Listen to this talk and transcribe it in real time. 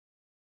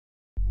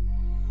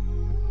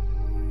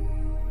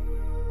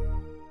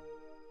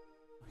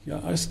Yeah,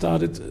 I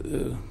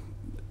started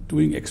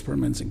doing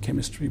experiments in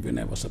chemistry when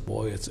I was a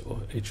boy at the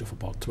age of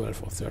about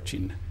 12 or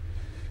 13.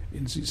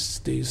 In these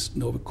days,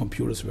 no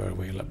computers were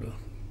available.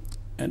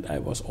 And I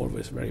was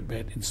always very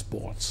bad in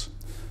sports.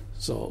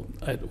 So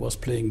I was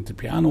playing the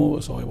piano,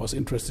 so I was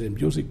interested in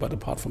music, but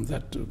apart from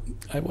that,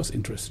 I was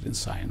interested in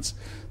science.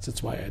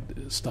 That's why I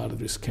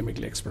started with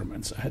chemical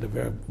experiments. I had a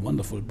very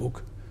wonderful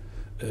book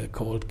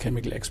called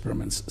Chemical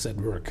Experiments That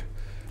Work.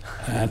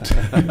 And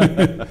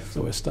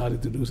so I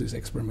started to do these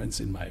experiments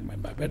in my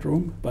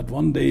bedroom. But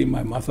one day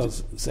my mother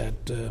said,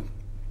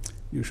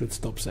 you should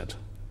stop that.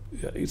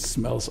 It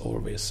smells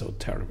always so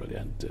terrible,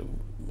 and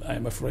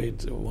I'm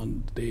afraid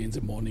one day in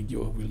the morning you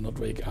will not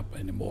wake up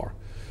anymore.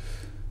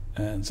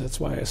 And that's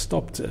why I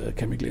stopped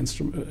chemical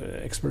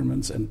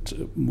experiments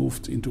and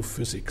moved into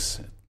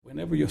physics.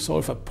 Whenever you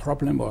solve a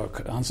problem or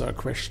answer a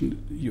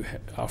question, you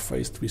are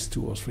faced with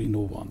 2 or 3 new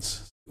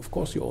ones. Of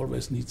course, you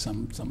always need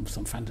some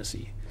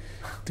fantasy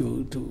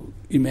to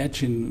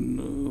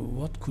imagine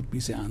what could be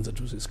the answer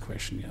to this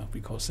question, yeah,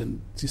 because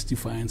then this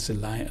defines the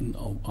line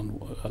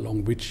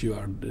along which you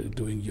are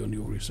doing your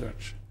new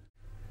research.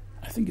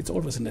 I think it's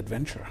always an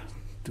adventure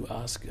to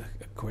ask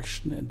a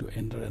question and to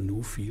enter a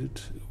new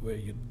field where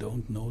you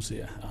don't know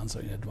the answer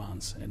in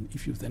advance. And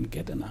if you then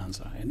get an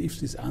answer, and if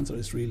this answer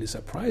is really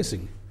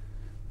surprising,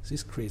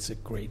 this creates a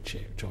great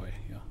joy,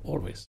 yeah,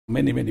 always.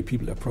 Many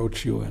people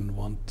approach you and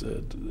want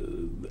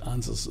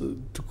answers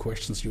to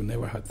questions you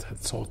never had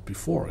thought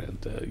before,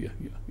 and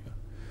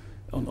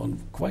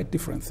on quite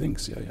different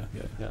things.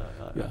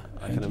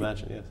 I can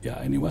imagine. Yes. Yeah,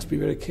 and you must be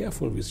very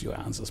careful with your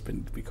answers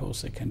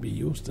because they can be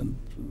used and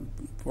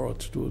brought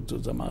to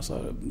the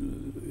master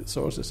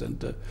sources, and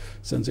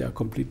then they are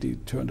completely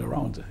turned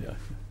around.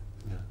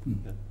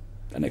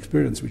 An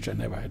experience which I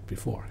never had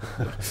before.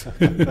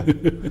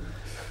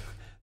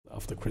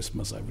 After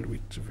Christmas, I will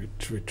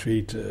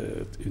retreat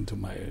into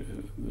my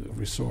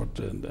resort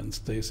and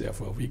stay there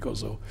for a week or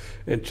so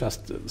and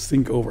just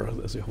think over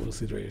the whole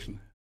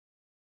situation.